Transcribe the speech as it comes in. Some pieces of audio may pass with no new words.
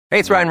Hey,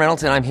 it's Ryan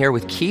Reynolds, and I'm here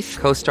with Keith,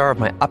 co-star of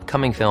my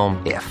upcoming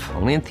film, If,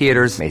 only in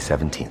theaters May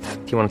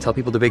 17th. Do you want to tell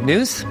people the big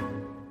news?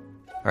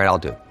 All right, I'll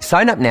do it.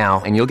 Sign up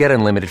now and you'll get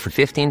unlimited for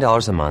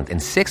 $15 a month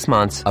and 6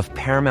 months of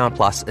Paramount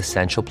Plus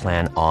Essential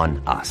Plan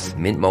on us.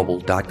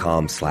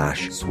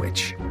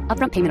 MintMobile.com/switch.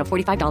 Upfront payment of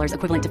 $45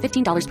 equivalent to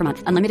 $15 per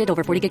month. Unlimited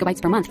over 40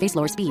 gigabytes per month. Face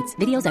lower speeds.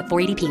 Videos at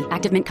 480p.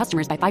 Active Mint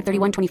customers by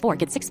 531.24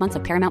 get 6 months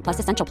of Paramount Plus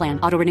Essential Plan.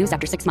 Auto renews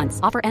after 6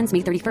 months. Offer ends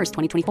May 31st,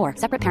 2024.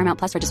 Separate Paramount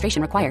Plus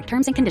registration required.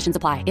 Terms and conditions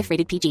apply if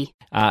rated PG.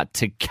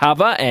 To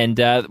cover, and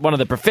one of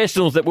the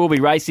professionals that will be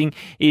racing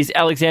is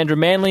Alexandra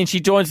Manley, and she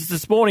joins us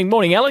this morning.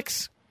 Morning,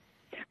 Alex.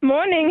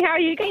 Morning, how are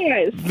you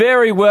guys?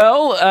 Very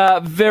well.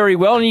 And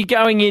you're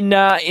going in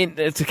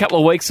it's a couple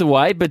of weeks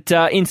away, but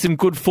in some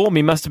good form.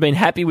 You must have been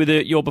happy with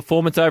your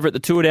performance over at the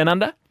Tour Down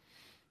Under.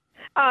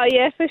 Oh,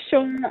 yeah, for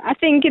sure. I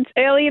think it's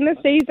early in the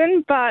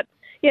season, but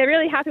yeah,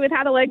 really happy with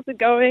how the legs are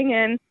going.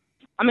 And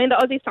I mean, the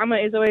Aussie summer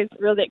is always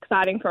really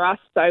exciting for us,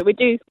 so we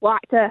do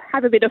like to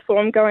have a bit of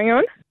form going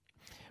on.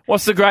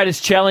 What's the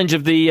greatest challenge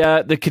of the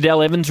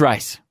Cadel Evans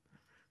race?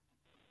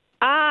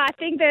 I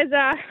think there's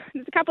a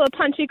couple of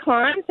punchy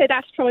climbs, so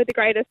that's probably the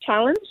greatest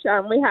challenge.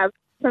 We have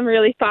some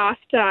really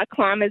fast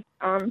climbers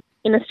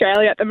in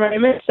Australia at the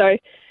moment, so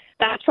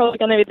that's probably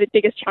going to be the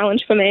biggest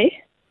challenge for me.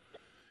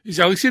 Yes,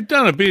 Alex, you've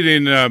done a bit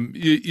in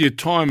your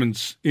time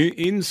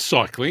in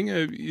cycling.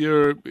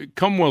 You're a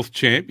Commonwealth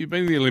champ. You've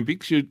been in the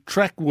Olympics. You're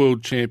track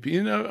world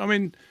champion.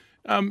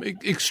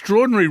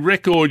 Extraordinary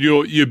record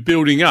you're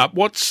building up.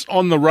 What's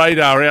on the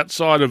radar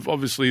outside of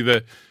obviously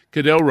the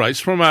Cadel race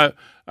from a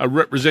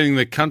representing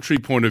the country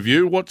point of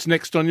view? What's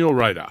next on your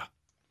radar?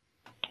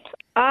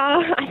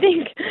 I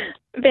think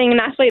being an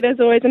athlete,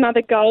 there's always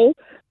another goal.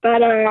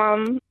 But,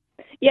 the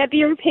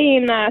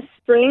European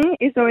spring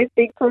is always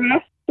big for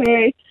us.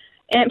 So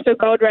Amstel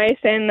Gold Race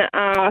and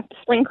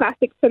Spring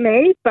Classics for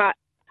me. But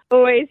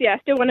always,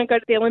 still want to go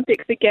to the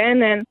Olympics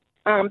again and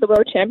the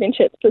World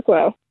Championships as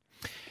well.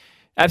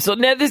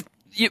 Absolutely. Now,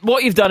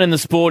 what you've done in the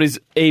sport is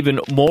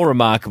even more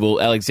remarkable,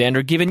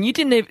 Alexandra, given you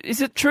didn't even,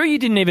 is it true you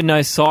didn't even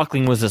know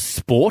cycling was a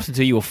sport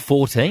until you were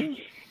 14?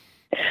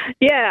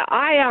 Yeah,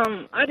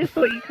 I just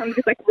thought you kind of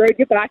just rode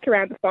your bike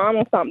around the farm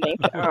or something.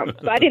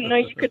 But I didn't know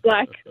you could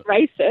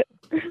race it.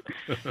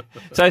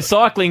 So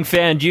cycling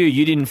found you.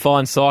 You didn't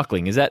find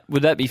cycling.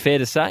 Would that be fair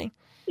to say?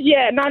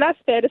 Yeah, no, that's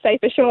fair to say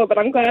for sure. But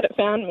I'm glad it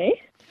found me.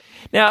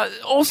 Now,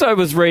 also I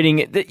was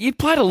reading that you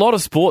played a lot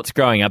of sports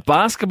growing up: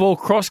 basketball,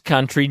 cross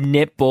country,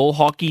 netball,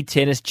 hockey,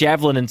 tennis,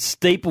 javelin, and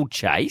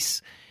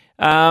steeplechase.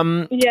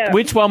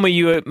 Which one were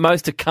you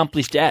most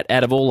accomplished at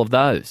out of all of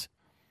those?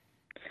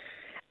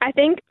 I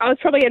think I was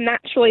probably a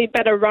naturally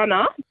better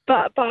runner,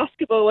 but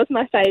basketball was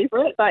my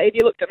favourite. But if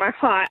you looked at my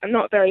height, I'm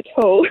not very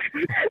tall.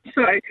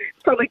 So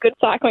it's probably good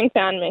cycling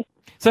found me.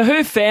 So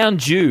who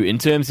found you in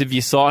terms of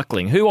your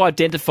cycling? Who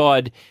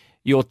identified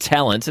your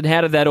talents, and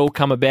how did that all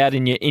come about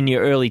in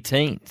your early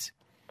teens?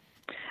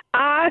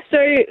 So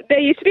there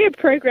used to be a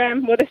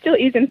program, well, there still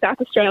is in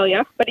South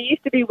Australia, but it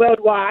used to be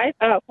Australia-wide,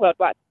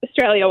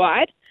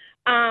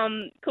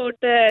 called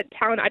the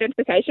Talent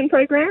Identification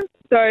Program.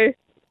 So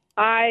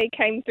I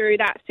came through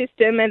that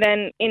system, and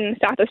then in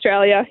South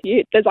Australia,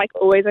 there's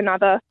always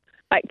another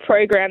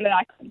program that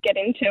I could get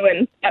into,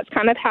 and that's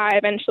kind of how I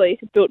eventually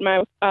built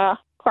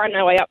climbed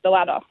my way up the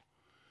ladder.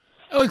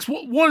 Alex,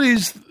 what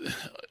is...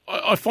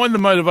 I find the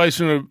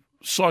motivation of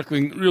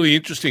cycling really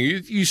interesting.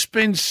 You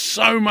spend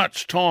so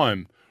much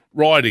time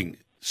riding,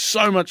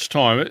 so much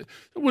time.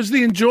 Was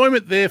the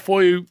enjoyment there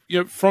for you,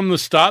 from the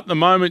start, the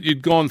moment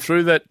you'd gone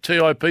through that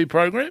TIP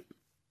program?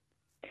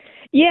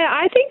 Yeah,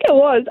 I think it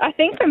was. I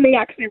think for me,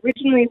 actually,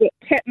 originally what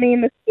kept me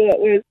in the sport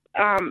was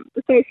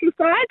the social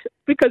side,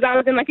 because I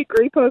was in a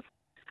group of,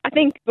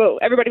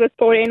 everybody was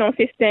 14 or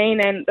 15,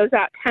 and there was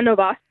about 10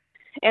 of us.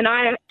 And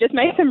I just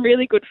made some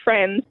really good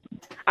friends.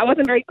 I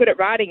wasn't very good at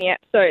riding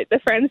yet, so the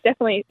friends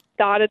definitely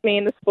started me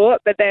in the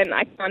sport, but then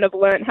I kind of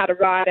learned how to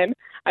ride, and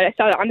I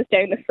started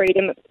understanding the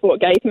freedom that the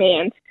sport gave me,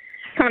 and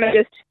kind of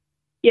it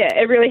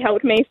really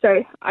helped me,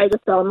 so I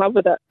just fell in love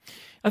with it.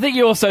 I think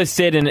you also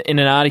said in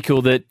an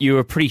article that you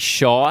were pretty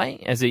shy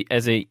as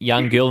a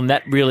young girl, and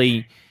that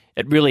really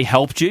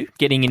helped you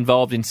getting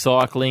involved in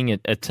cycling,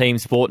 a team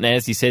sport, and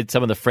as you said,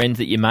 some of the friends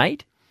that you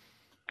made?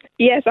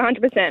 Yes,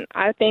 100%.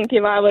 I think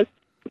if I was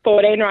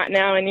 14 right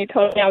now and you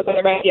told me I was on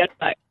the radio, I'd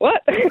be like,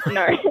 what?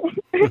 No.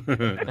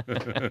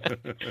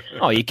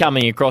 Oh, you're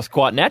coming across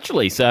quite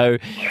naturally, so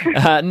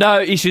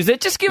no issues there.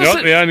 Just give us... You're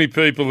not the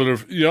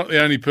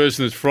only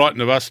person that's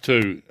frightened of us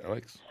too,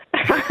 Alex.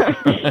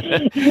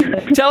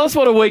 Tell us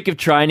what a week of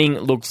training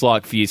looks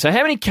like for you. So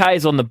how many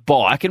Ks on the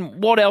bike,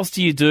 and what else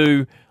do you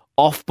do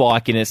off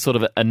bike in a sort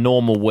of a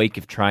normal week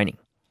of training?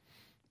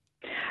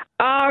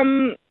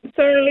 So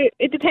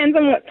it depends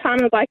on what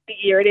time of the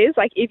year it is.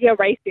 If you're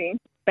racing,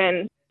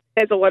 then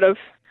there's a lot of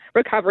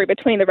recovery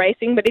between the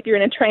racing. But if you're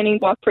in a training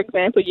block, for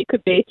example, you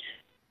could be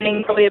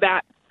running probably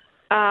about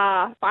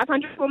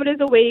 500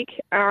 kilometres a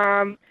week,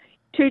 2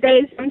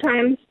 days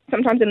sometimes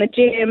in the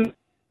gym.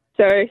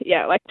 So,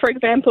 yeah, for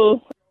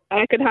example,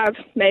 I could have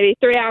maybe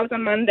 3 hours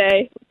on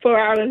Monday, 4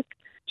 hours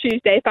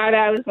Tuesday, 5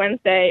 hours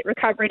Wednesday,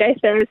 recovery day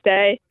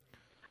Thursday,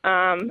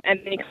 and then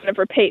you kind of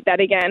repeat that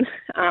again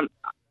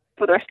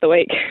for the rest of the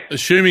week.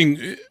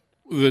 Assuming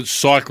the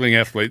cycling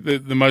athlete,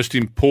 the most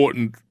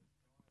important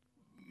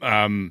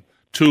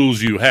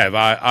tools you have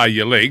are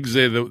your legs.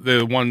 They're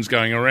the ones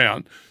going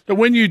around. So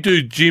when you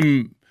do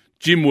gym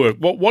work,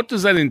 what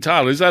does that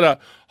entail? Is that a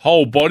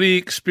whole body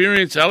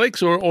experience,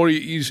 Alex, or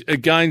is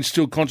again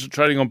still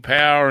concentrating on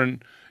power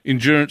and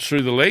endurance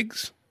through the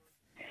legs?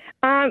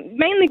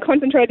 Mainly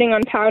concentrating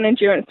on power and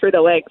endurance through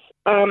the legs.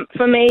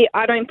 For me,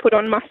 I don't put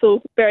on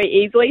muscle very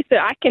easily, so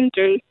I can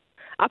do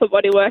upper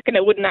body work and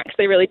it wouldn't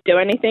actually really do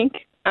anything.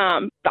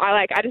 But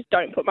I just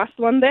don't put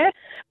muscle on there.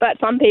 But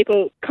some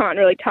people can't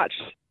really touch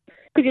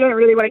because you don't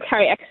really want to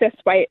carry excess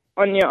weight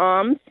on your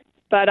arms.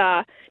 But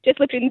just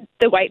lifting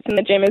the weights in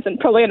the gym isn't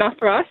probably enough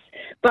for us.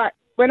 But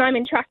when I'm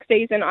in track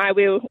season, I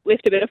will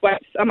lift a bit of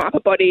weights on my upper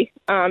body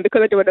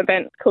because I do an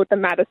event called the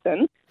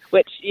Madison,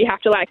 which you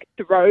have to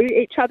throw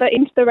each other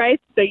into the race.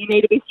 So you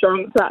need to be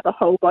strong throughout the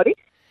whole body.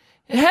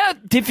 How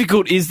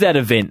difficult is that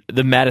event,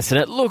 the Madison?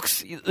 It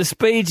looks, the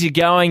speeds you're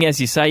going,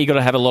 as you say, you've got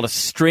to have a lot of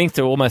strength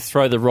to almost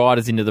throw the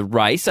riders into the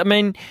race. I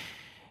mean,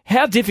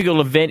 how difficult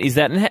an event is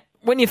that? And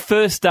when you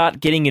first start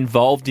getting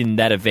involved in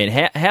that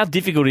event, how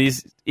difficult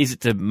is it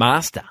to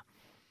master?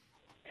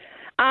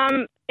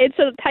 It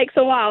takes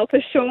a while for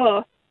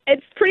sure.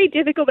 It's pretty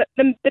difficult. But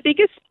the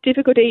biggest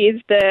difficulty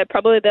is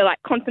probably the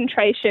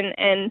concentration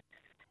and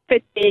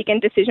fatigue and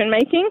decision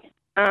making,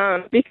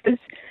 because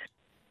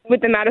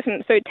with the Madison,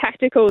 it's so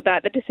tactical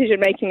that the decision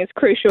making is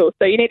crucial.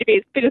 So you need to be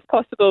as fit as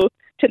possible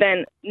to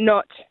then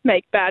not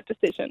make bad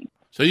decisions.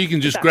 So you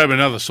can just grab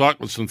another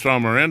cyclist and throw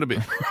them around a bit.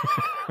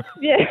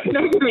 Yeah,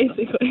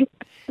 basically.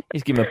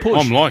 He's giving a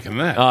push. I'm liking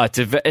that. Oh,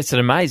 it's an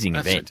amazing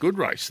event. That's a good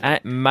race.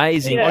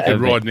 Amazing. Yeah. I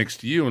could ride next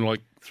to you and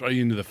throw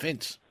you into the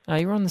fence. Oh,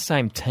 you're on the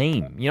same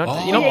team. You're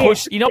not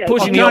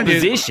pushing the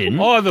opposition.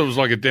 Oh, I thought it was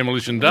like a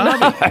demolition derby.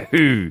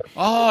 No.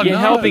 Oh, you're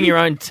helping your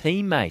own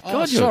teammate.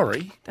 Oh,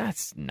 sorry.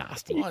 That's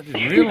nasty. I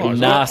didn't realise.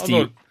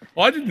 Nasty.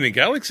 I didn't think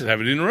Alex would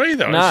have it in her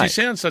either. No. She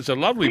sounds such a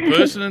lovely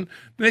person, and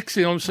next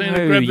thing I'm seeing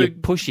her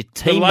grab push your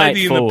the teammate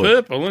lady forward. in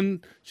the purple,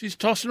 and she's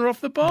tossing her off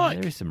the bike.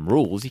 There are some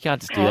rules. You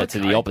can't just do that to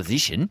the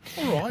opposition.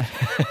 All right.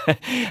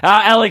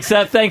 Alex,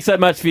 thanks so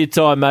much for your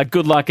time.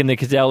 Good luck in the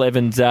Cadel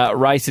Evans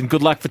race, and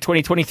good luck for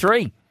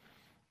 2023.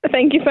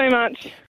 Thank you so much.